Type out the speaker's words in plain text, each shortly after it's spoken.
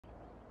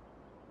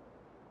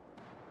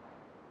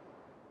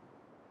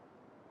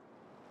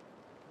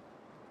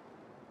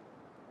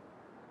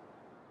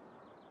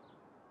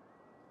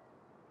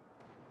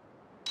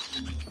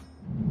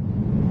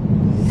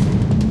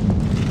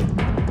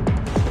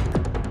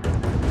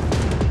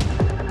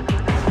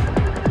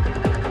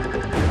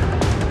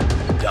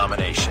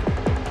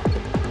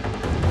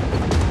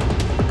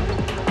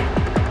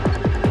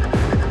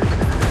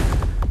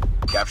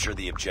Capture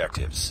the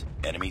objectives.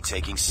 Enemy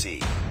taking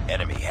C.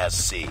 Enemy has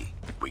C.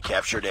 We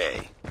captured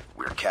A.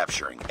 We're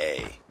capturing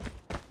A.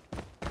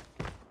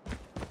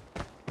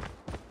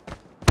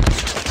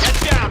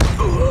 Get down!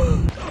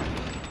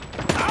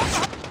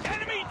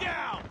 Enemy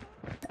down!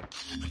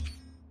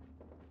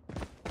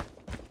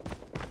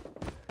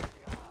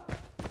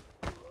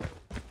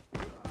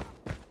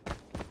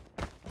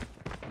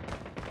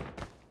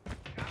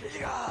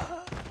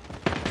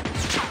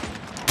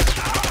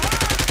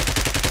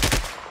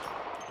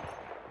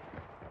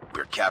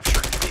 We're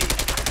capturing B.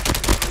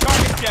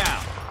 Target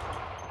down!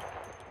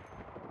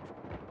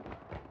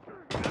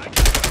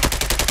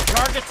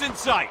 Target's in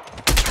sight!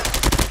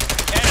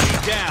 Enemy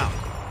down!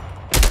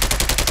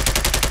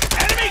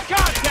 Enemy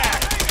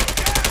contact!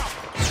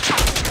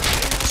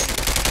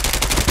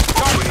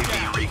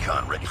 UAV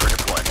recon ready for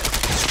deployment.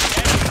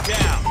 Enemy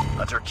down!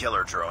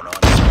 Hunter-killer drone on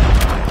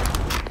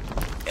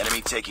standby.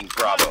 Enemy taking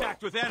Bravo.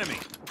 Contact with enemy!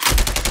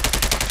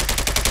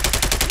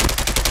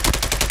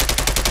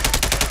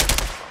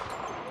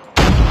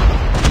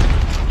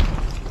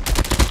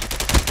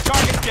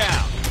 Target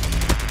down!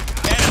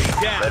 Enemy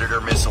down!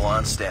 Predator missile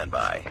on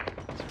standby.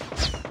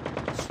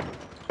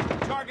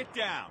 Target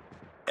down!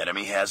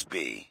 Enemy has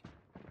B.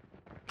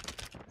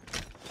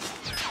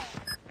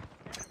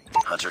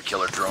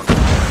 Hunter-killer drone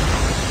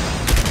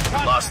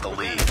deployed. Lost the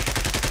lead.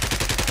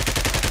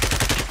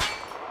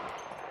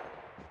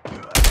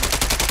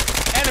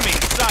 Enemy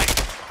in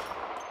sight!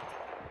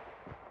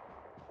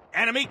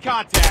 Enemy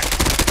contact!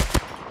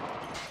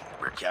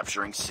 We're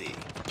capturing C.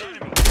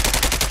 Enemy!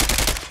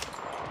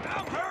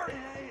 I'm hurt!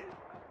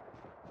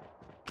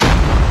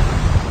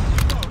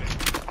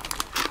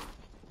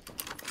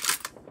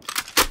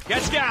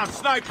 Get down,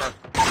 sniper!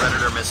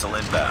 Predator missile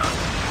inbound.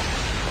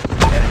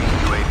 Enemy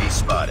UAV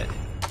spotted.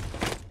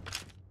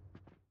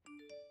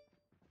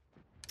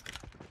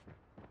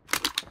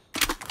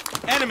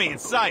 Enemy in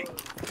sight!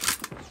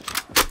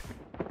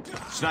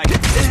 Sniper!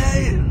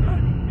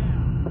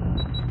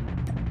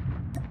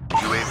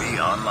 UAV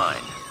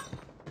online.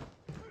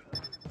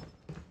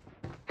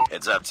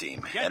 Heads up,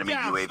 team. Get Enemy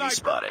down, UAV sniper.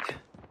 spotted.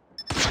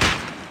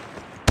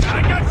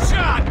 I got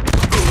shot!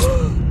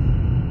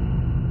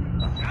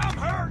 I'm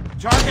hurt!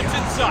 Target's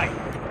in sight!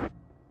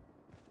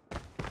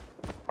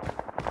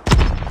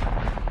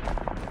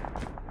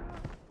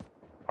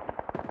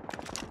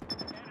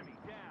 Enemy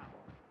down!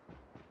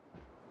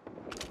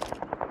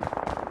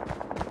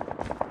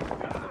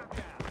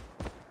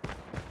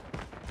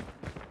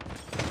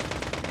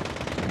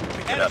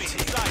 Pick it up,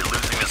 team. You're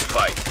losing this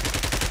fight.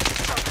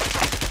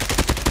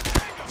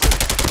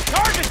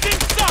 Target's in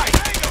sight!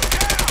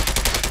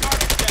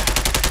 Target down!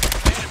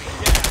 Enemy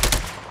down!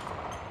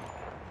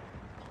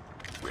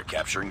 We're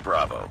capturing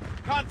Bravo.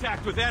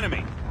 Contact with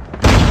enemy!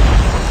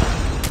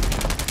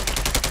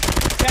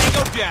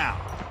 Tango down!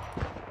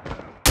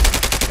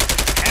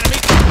 Enemy!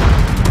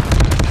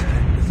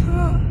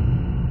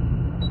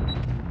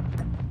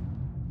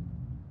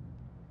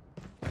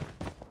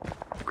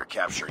 We're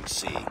capturing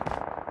C.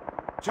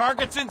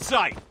 Target's in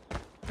sight!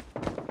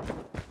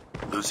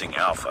 Losing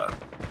Alpha.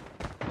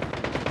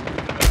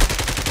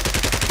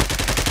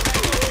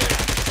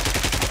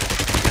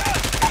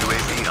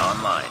 UAV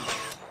online.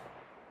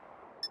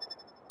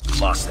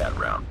 Lost that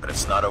round, but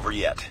it's not over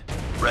yet.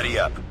 Ready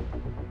up.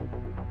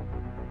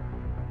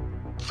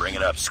 Bring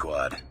it up,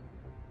 squad.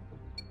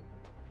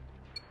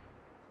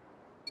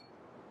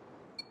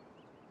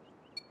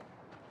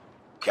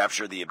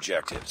 Capture the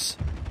objectives.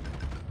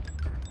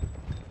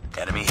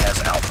 Enemy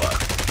has Alpha.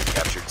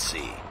 Captured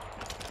C.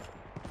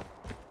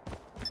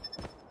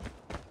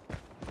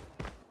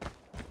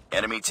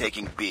 Enemy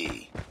taking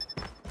B.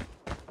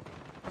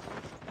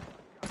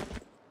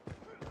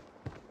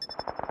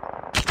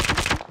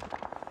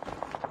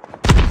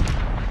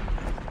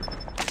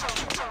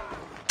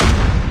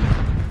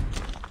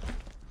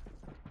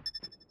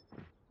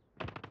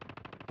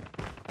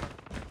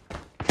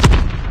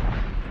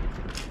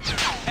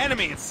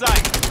 Enemy in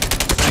sight!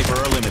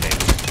 Sniper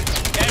eliminated.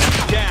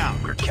 Enemy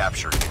down! We're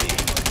capturing B.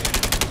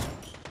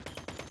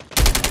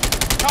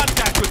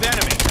 Contact with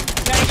enemy!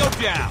 Tango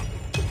down!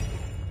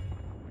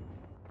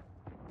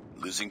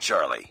 Losing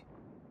Charlie.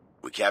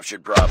 We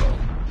captured Bravo.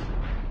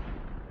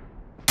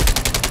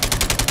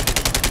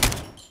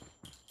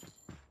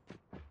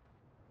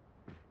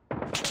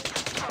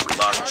 We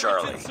lost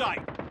Charlie. In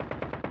sight.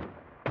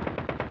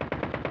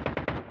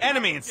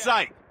 Enemy in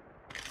sight!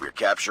 We're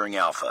capturing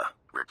Alpha.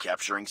 We're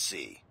capturing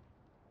C.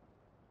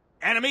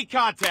 Enemy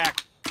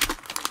contact!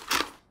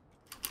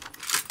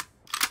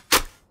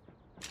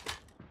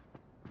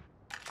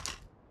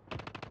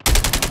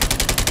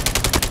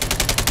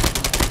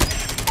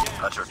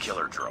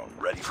 Hunter-killer drone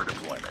ready for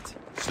deployment.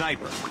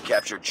 Sniper! We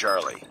captured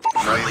Charlie.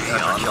 Friendly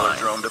hunter-killer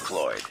drone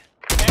deployed.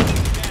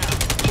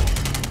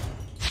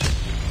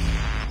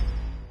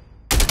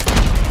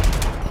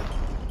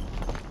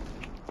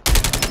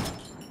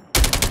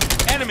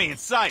 Enemy in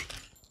sight!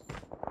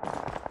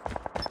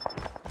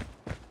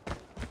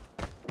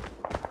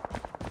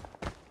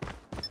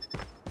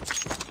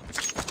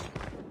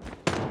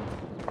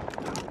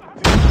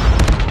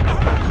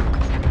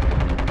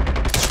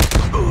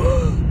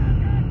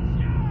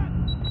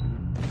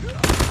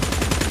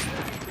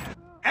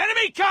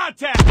 Enemy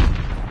contact!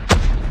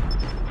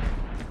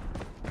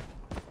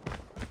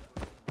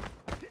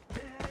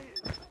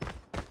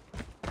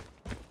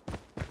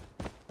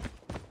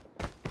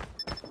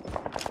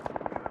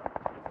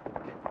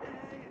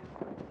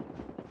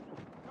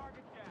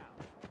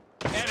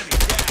 Enemy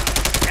down!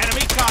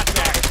 Enemy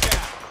contact!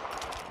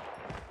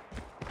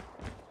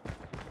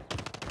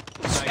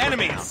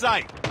 Enemy in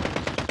sight!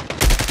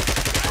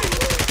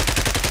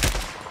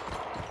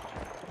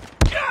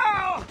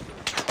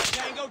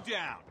 Tango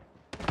down!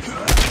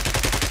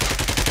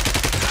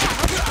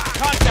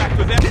 Contact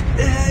with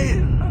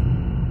enemy!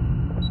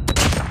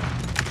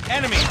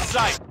 Enemy in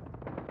sight!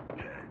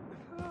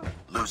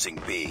 Losing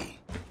B.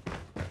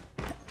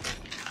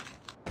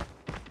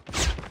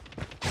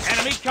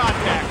 Enemy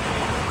contact!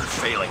 We're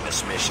failing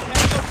this mission.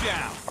 Tango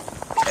down!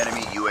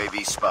 Enemy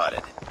UAV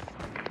spotted.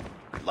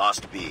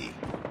 Lost B.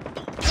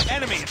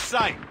 Enemy in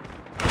sight!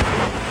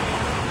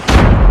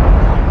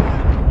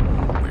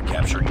 We're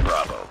capturing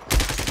Bravo.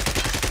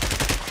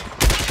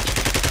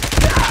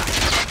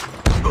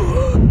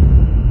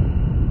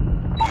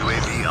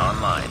 UAV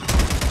online.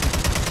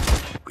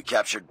 We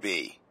captured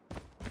B.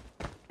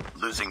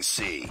 Losing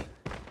C.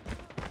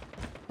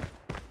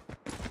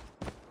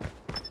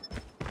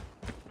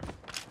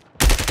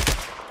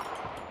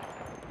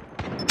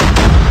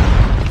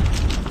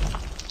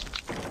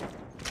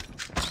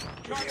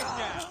 Target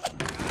down!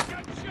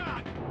 Got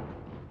shot!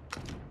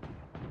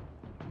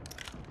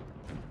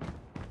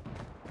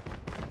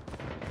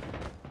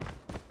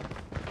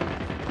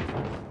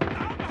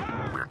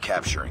 We're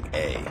capturing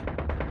A.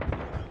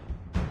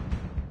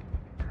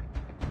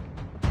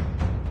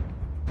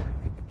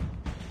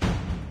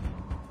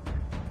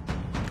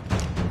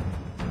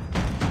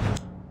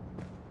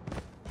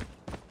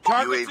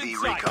 Target's in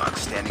UAV sight. recon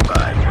standing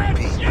by.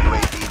 Repeat,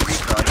 UAV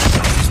recon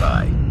standing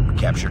by. We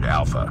captured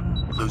Alpha.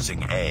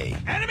 Losing A.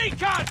 Enemy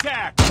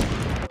contact!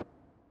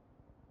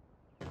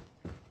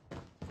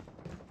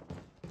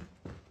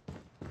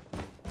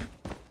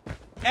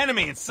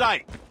 Enemy in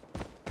sight!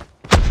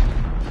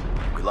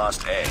 We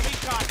lost A. Enemy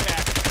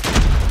contact!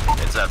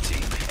 Heads up,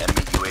 team.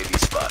 Enemy UAV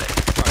spotted.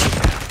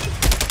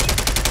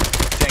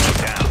 Tango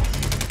down!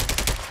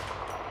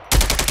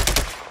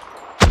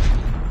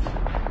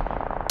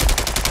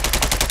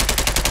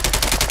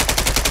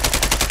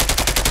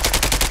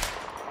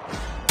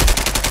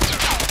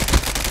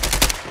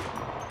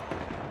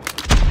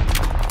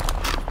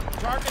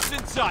 Target's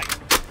in sight!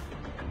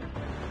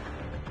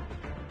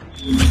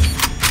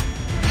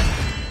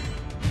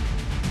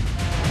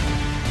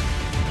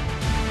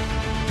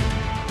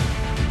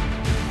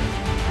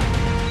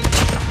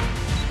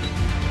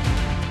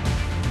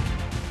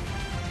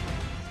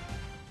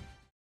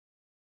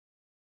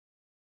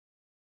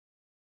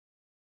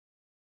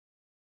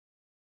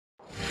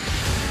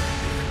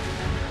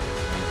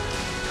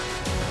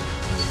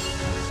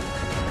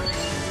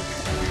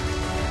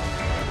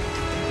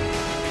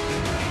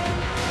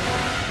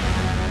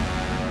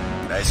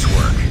 Nice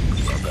work.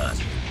 Well done.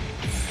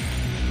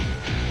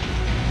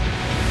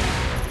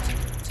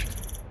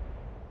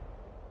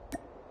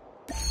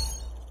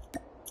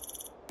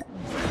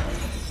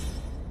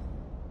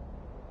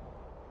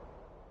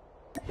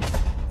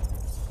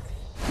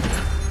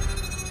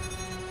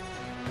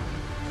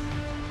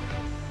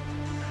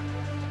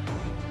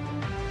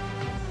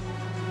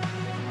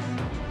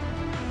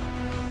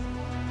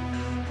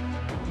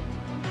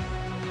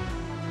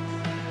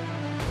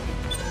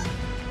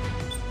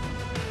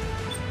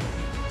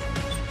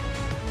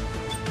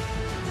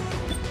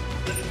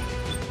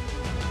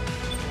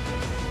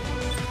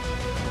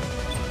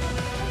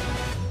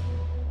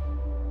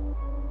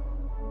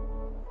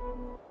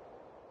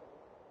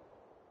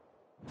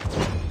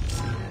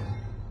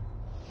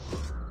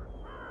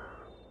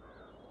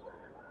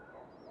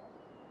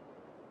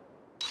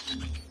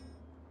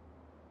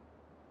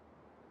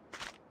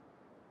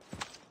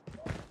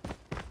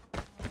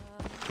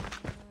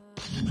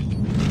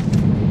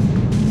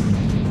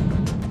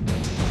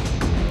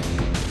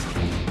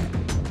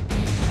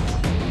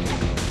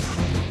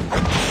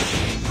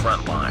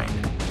 Front line.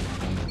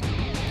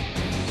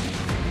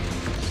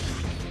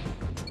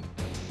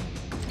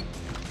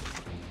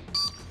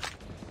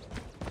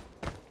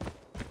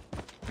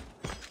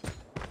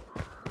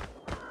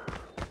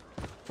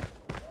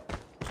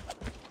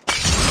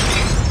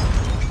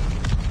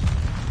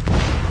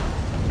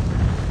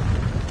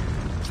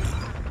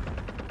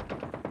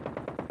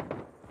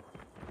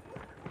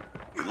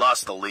 We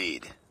lost the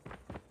lead.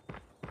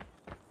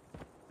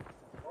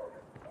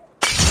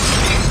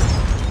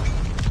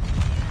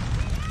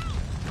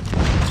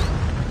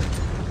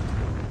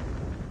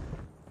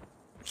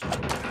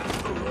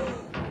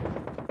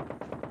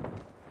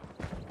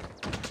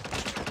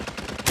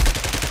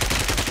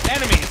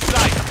 Enemy in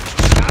sight!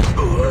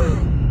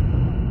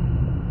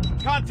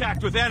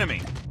 Contact with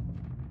enemy!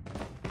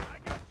 I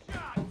got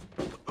shot!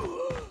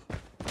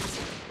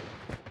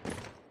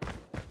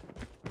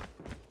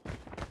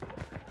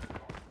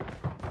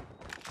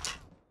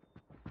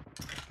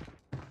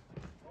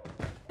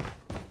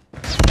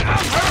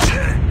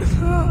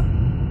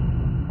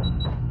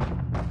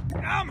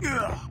 I'm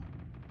hurt!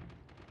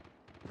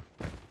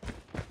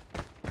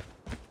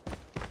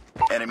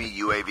 Enemy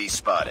UAV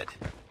spotted.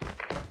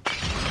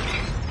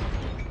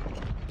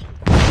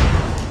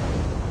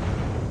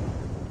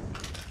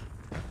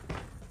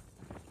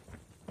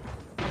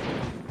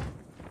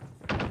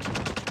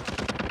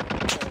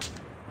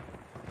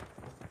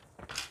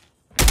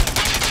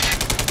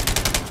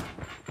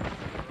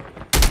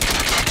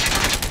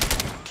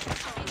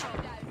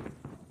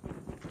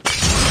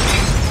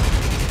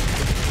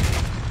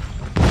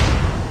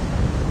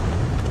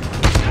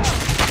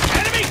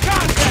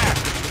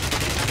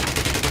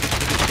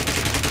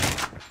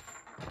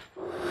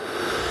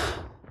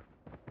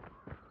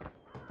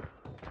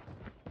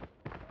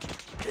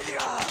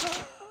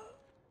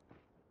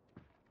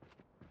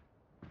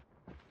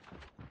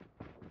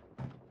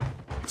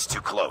 It's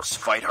too close.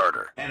 Fight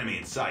harder. Enemy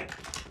in sight.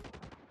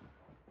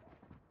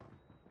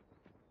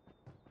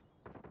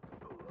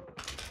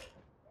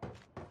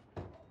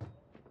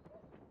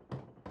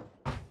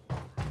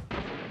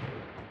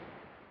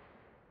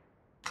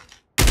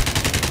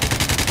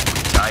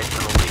 Tied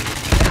for the lead.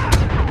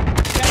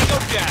 Tango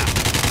down.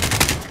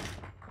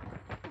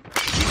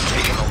 We've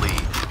taken the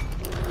lead.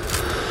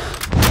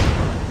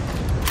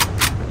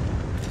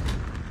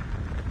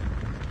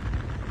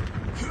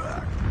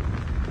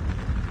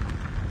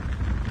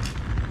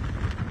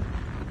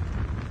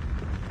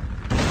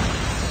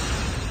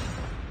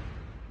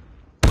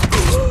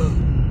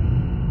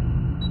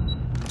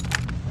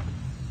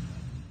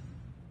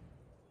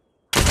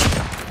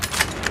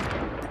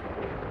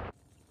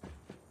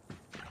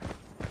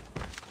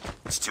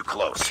 It's too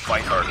close.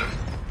 Fight harder.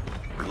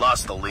 We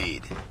lost the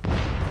lead.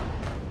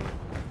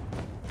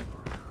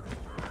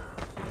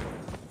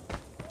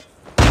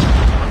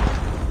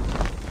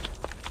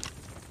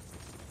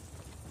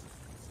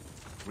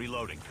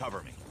 Reloading.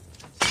 Cover me.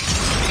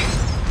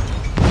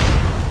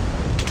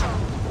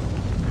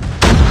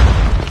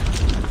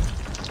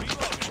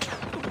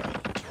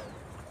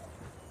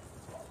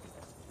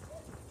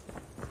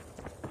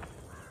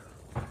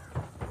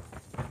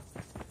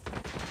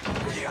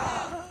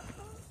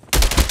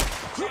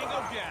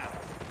 Tango down.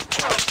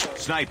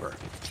 Sniper.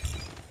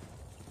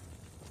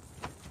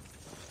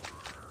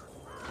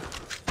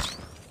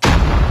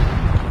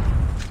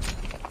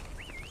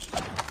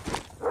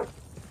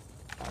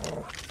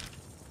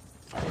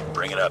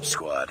 Bring it up,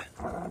 squad.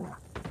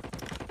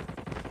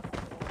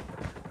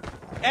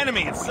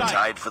 Enemy in sight.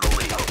 Tied for the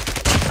lead.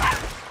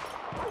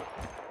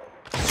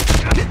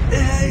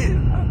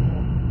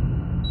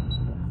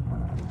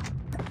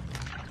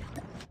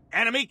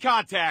 Enemy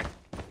contact.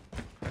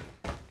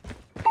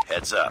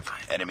 Heads up.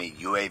 Enemy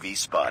UAV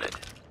spotted.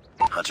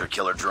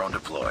 Hunter-killer drone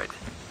deployed.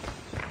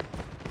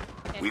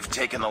 We've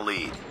taken the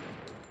lead.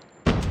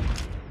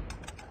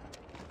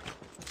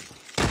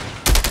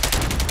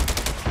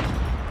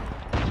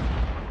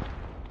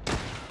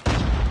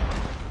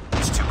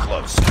 It's too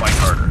close. Fight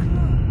harder.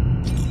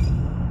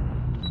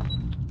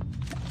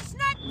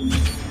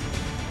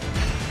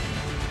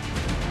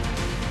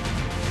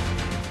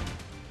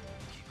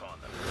 Keep on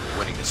them.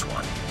 Winning this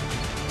one.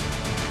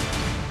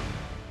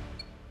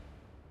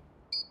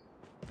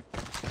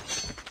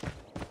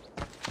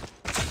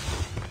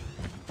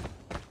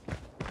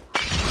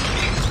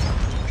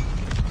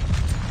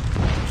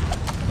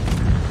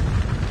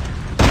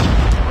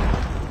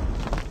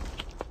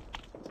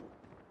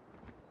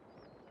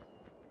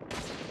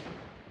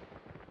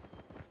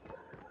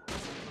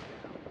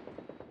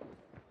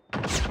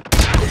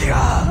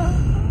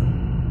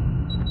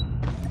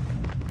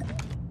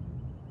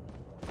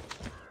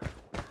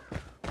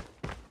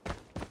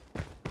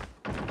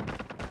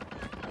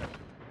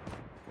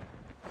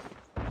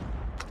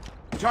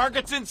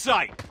 Targets in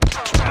sight.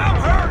 I'm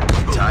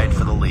hurt. Tied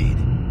for the lead.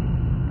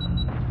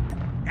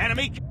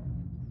 Enemy.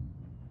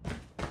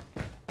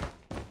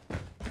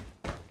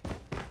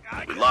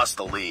 We lost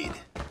the lead.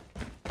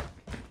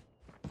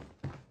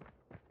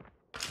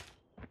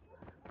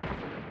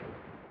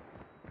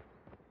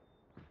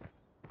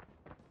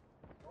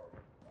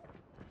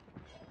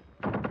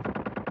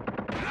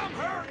 I'm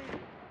hurt.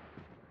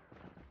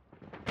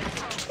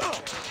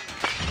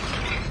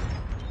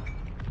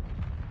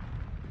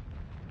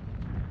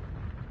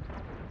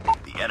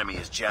 The enemy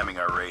is jamming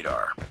our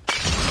radar.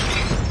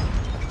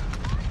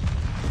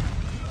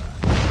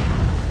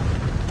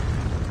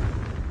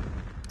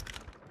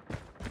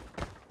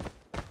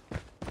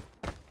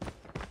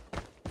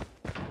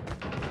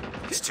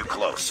 It's too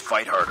close.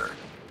 Fight harder.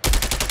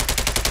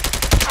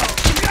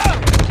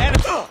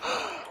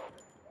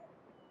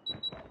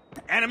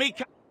 Enemy.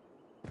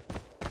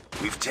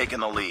 We've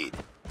taken the lead.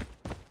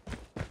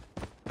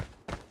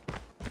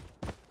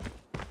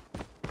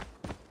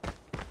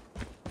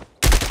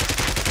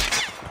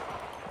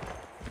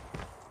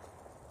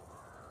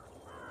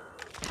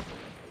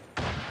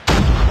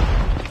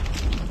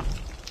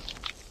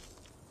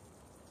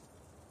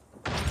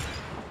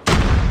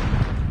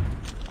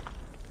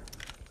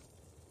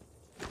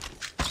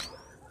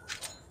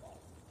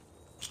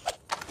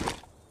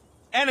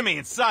 Enemy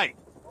in sight.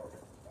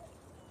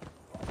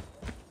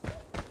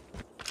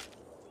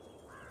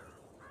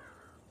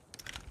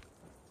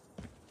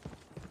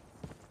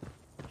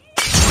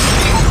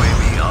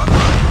 UAV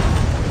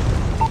online.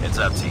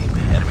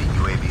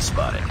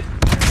 spotted.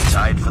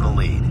 Tied for the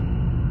lead.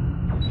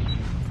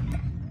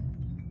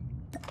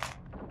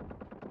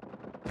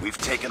 We've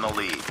taken the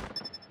lead.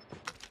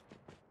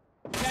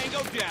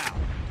 Tango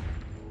down.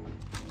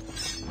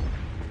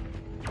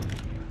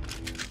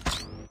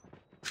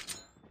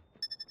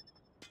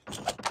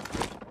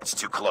 It's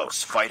too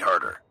close. Fight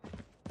harder.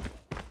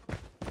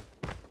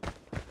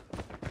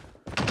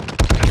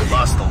 We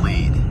lost the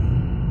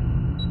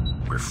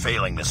lead. We're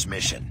failing this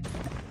mission.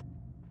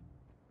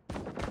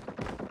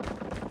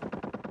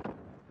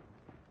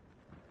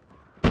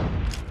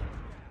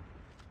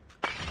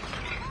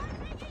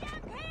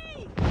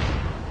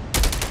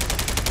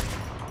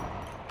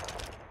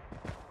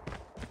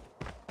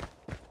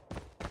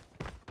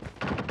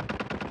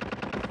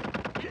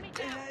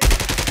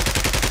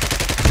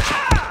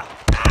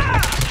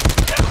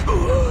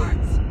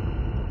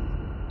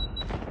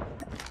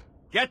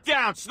 Get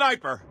down,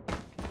 sniper!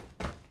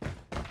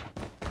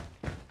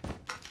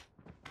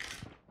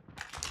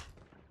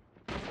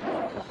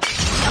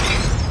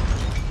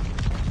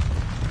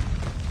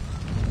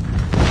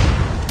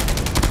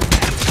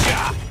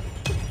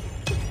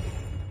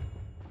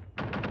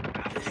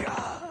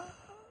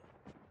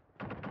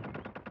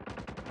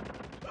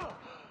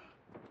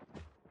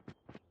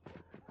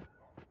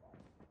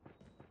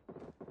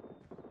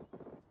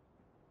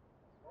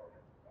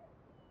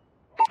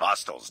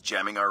 Hostiles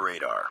jamming our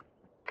radar.